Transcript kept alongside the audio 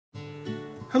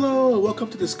Hello, and welcome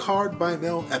to this card by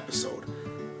mail episode.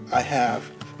 I have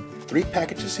 3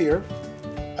 packages here.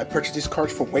 I purchased these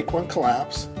cards from Wake One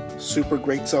Collabs, super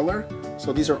great seller.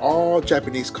 So these are all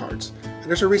Japanese cards. And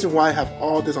there's a reason why I have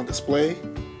all this on display.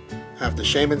 I have the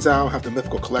Shaymins out, I have the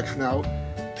Mythical Collection out,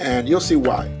 and you'll see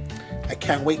why. I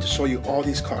can't wait to show you all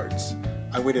these cards.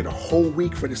 I waited a whole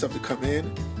week for this stuff to come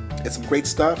in. It's some great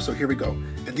stuff, so here we go.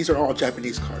 And these are all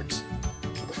Japanese cards.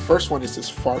 So the first one is this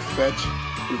Farfetch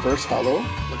Reverse Holo.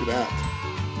 Look at that.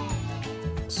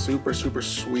 Super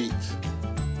sweet.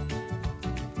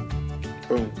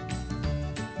 Boom.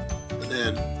 And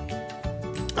then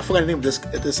I forgot the name of this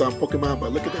Pokemon,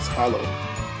 but look at this holo.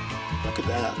 Look at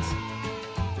that.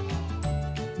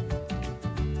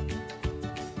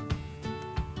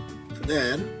 And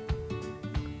then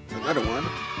another one.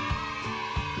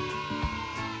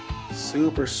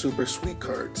 Super sweet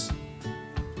cards.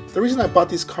 The reason I bought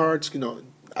these cards,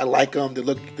 I like them. They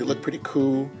look pretty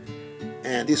cool,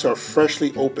 and these are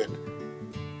freshly opened.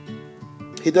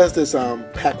 He does this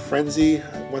pack frenzy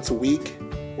once a week,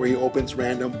 where he opens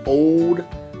random old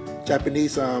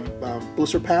Japanese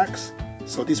booster packs.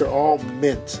 So these are all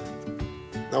mint,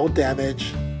 no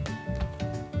damage,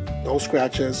 no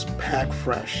scratches, pack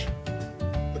fresh.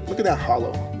 Look at that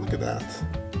holo. Look at that.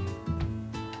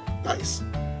 Nice.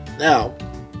 Now,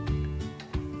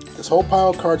 this whole pile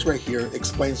of cards right here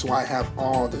explains why I have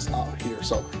all this out here.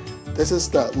 So this is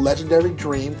the Legendary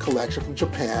Dream collection from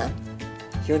Japan.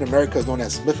 Here in America is known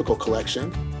as Mythical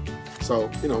Collection. So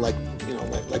like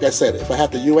I said, if I have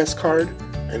the US card,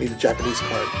 I need a Japanese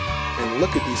card. And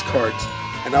look at these cards.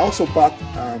 And I also bought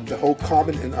the whole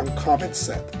common and uncommon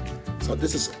set. So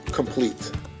this is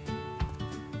complete.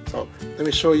 So let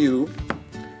me show you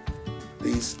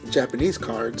these Japanese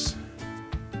cards.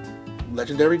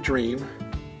 Legendary Dream.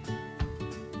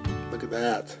 Look at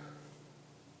that.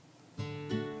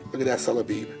 Look at that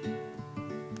Celebi.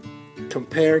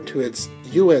 Compared to its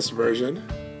US version,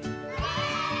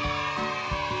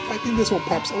 I think this one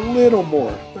pops a little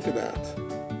more. Look at that.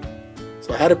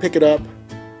 So I had to pick it up.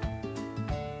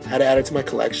 I had to add it to my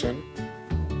collection.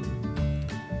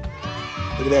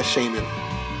 Look at that Shaymin.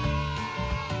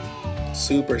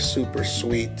 Super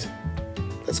sweet.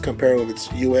 Let's compare it with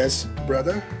its US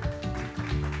brother.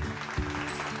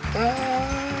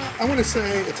 I want to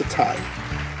say it's a tie.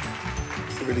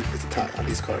 It's a tie on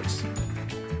these cards.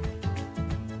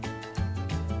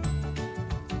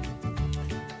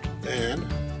 And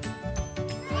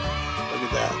look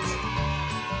at that.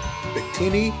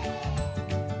 Victini.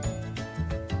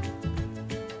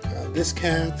 This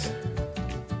cat.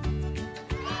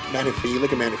 Manaphy.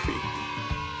 Look at Manaphy.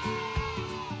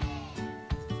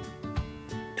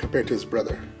 Compared to his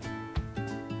brother.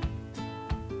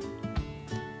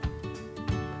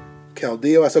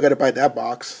 Keldeo, I still gotta buy that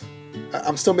box.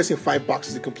 I'm still missing 5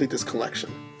 boxes to complete this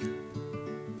collection.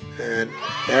 And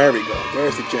there we go.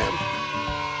 There's the gem.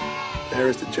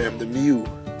 There's the gem, the Mew.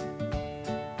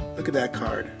 Look at that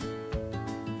card.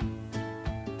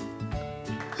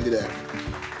 Look at that.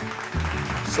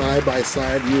 Side by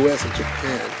side, US and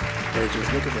Japan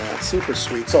versions. Look at that. Super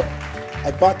sweet. So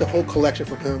I bought the whole collection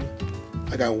from him.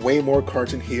 I got way more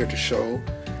cards in here to show.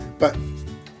 But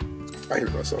here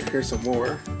we go. So here's some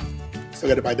more. Still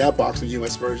got to buy that box, the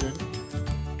US version.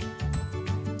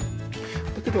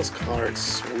 Look at those cards,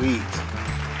 sweet.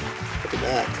 Look at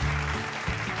that.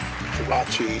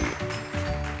 Jirachi.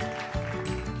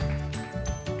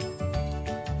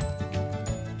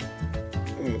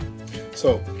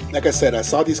 So, like I said, I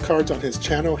saw these cards on his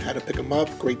channel, had to pick them up,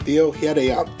 great deal. He had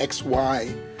a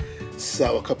XY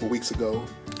sale a couple weeks ago,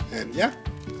 and yeah,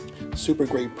 super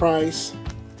great price.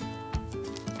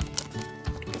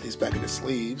 Put these back in the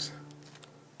sleeves.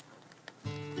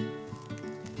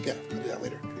 Yeah, I'll do that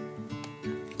later.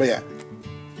 But yeah,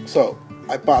 so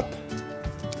I bought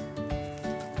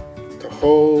the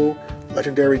whole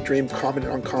Legendary Dream Common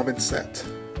and Uncommon set. So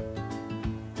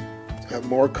I have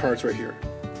more cards right here.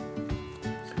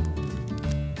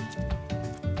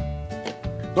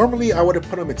 Normally I would have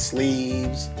put them in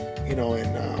sleeves,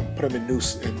 and put them in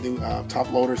new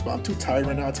top loaders, but I'm too tired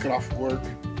right now to get off work.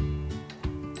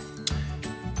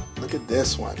 Look at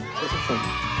this one. This is from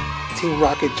Team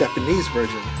Rocket Japanese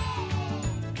version.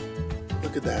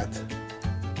 Look at that.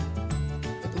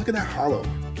 Look at that holo.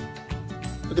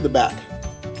 Look at the back.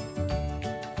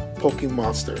 Pokemon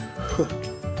Monster.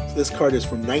 So this card is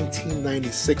from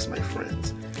 1996, my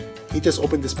friends. He just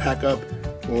opened this pack up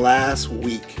last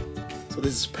week. So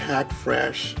this is pack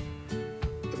fresh.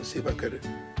 Let me see if I could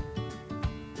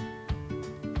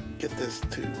get this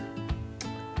too.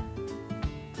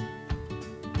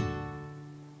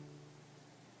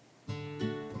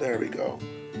 There we go.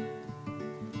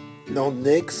 No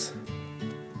nicks.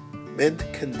 Mint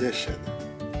condition.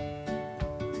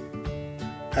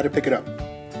 Had to pick it up.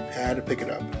 Had to pick it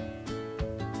up.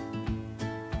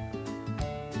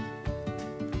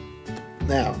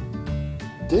 Now,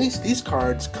 these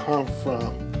cards come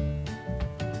from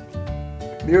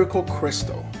Miracle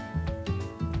Crystal.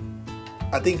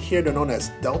 I think here they're known as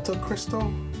Delta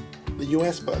Crystal, the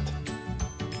US, but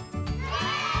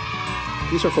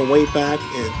these are from way back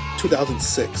in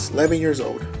 2006, 11 years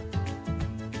old.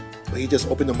 So you just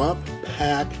open them up,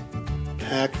 pack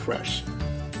fresh.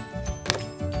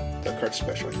 That card's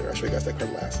special right there. I'll show you guys that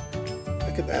card last.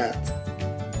 Look at that.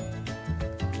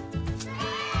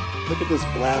 Look at this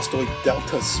Blastoise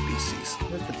Delta species.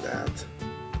 Look at that.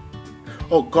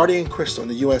 Oh, Guardian Crystal in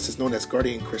the US is known as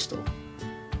Guardian Crystal.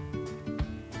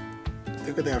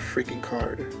 Look at that freaking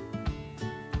card.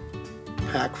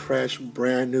 Pack fresh,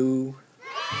 brand new.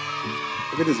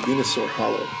 Look at this Venusaur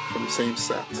Hollow from the same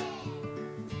set.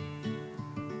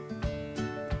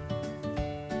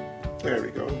 There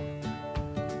we go.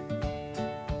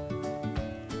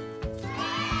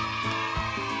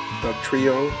 The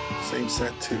Trio, same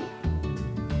set too.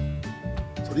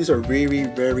 So these are very,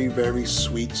 very, very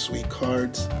sweet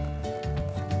cards.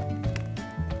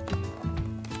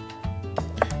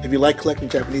 If you like collecting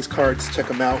Japanese cards, check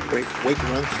them out. Wait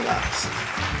Run Collapse.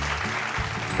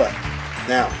 But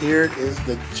now here is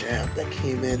the gem that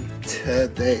came in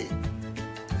today.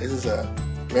 This is a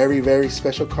very, very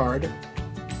special card.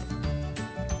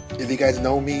 If you guys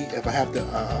know me, if I have the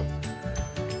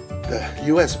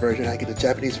US version, I get the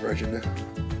Japanese version.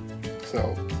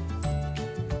 So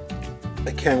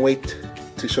I can't wait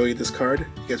to show you this card.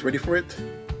 You guys ready for it? It's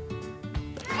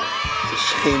a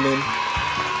Shaymin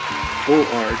Full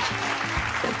Art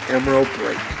from Emerald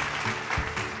Break.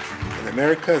 In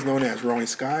America, it's known as Rolling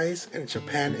Skies, and in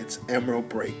Japan, it's Emerald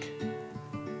Break.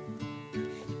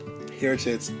 Here's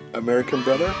its American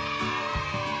brother.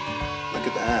 Look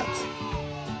at that.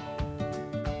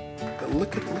 But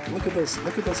look at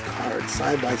those cards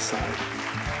side by side.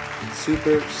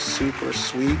 Super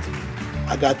sweet.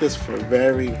 I got this for a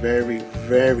very, very,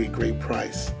 very great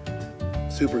price.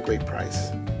 Super great price.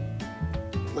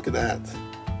 Look at that.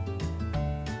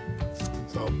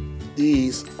 So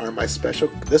these are my special.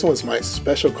 This one's my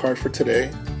special card for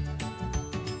today.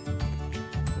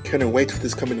 Can't wait for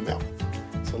this coming in the mail.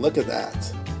 So look at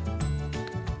that.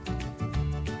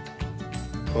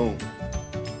 Boom.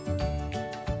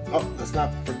 Oh, let's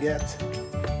not forget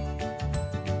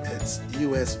its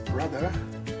US brother.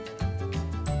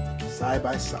 Side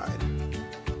by side.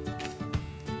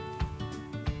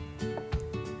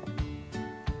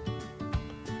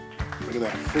 Look at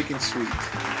that, freaking sweet.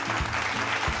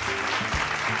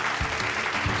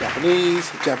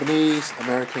 Japanese,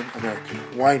 American.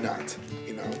 Why not?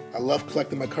 You know, I love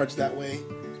collecting my cards that way,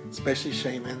 especially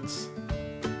Shaymins.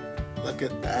 Look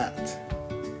at that.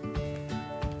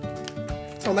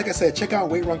 So like I said, check out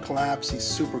Wait Run Collapse. He's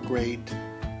super great.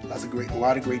 A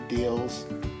lot of great deals.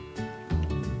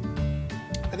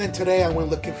 And then today I went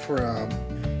looking for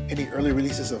any early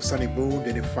releases of Sunny Moon.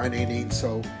 Didn't find anything,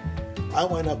 so I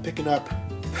wound up picking up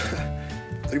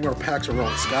 3 more packs of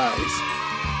Rolling Skies,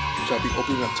 which I'll be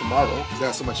opening up tomorrow because I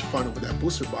had so much fun with that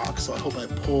booster box. So I hope I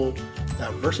pull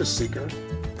that Versus Seeker.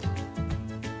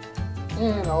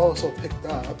 And I also picked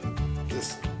up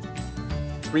this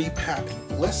 3-pack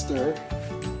blister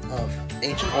of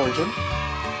Ancient Origin,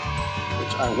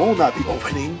 which I will not be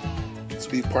opening. This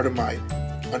will be part of my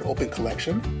unopened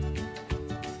collection.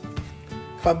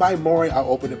 If I buy more, I'll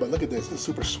open it, but look at this, it's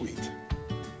super sweet.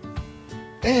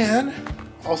 And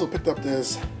also picked up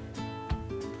this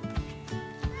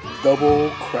Double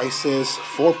Crisis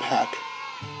 4-pack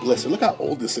blister. Look how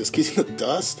old this is. Can you see the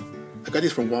dust? I got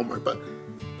these from Walmart, but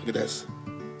look at this.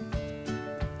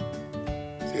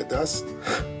 See the dust?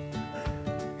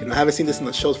 You know, I haven't seen this in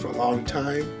the shows for a long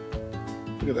time.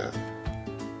 Look at that.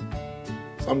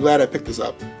 So I'm glad I picked this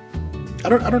up. I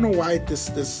don't know why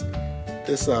this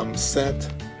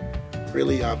set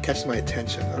really catches my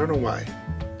attention. I don't know why.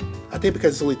 I think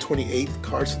because it's only 28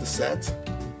 cards to the set,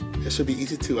 it should be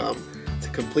easy to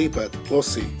complete, but we'll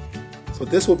see. So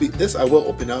this I will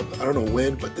open up. I don't know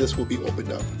when, but this will be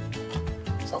opened up.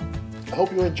 So I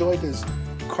hope you enjoyed this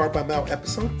card by mail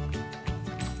episode.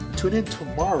 Tune in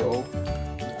tomorrow.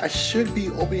 I should be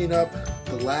opening up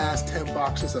the last 10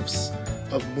 boxes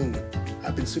of Moon.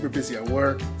 I've been super busy at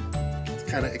work.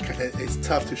 It's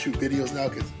tough to shoot videos now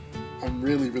because I'm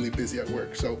really busy at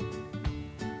work. So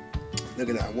look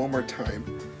at that one more time.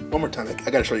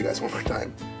 I gotta show you guys one more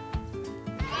time.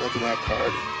 Look at that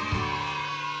card.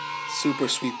 Super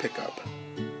sweet pickup.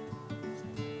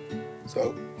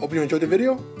 So hope you enjoyed the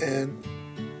video, and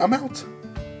I'm out.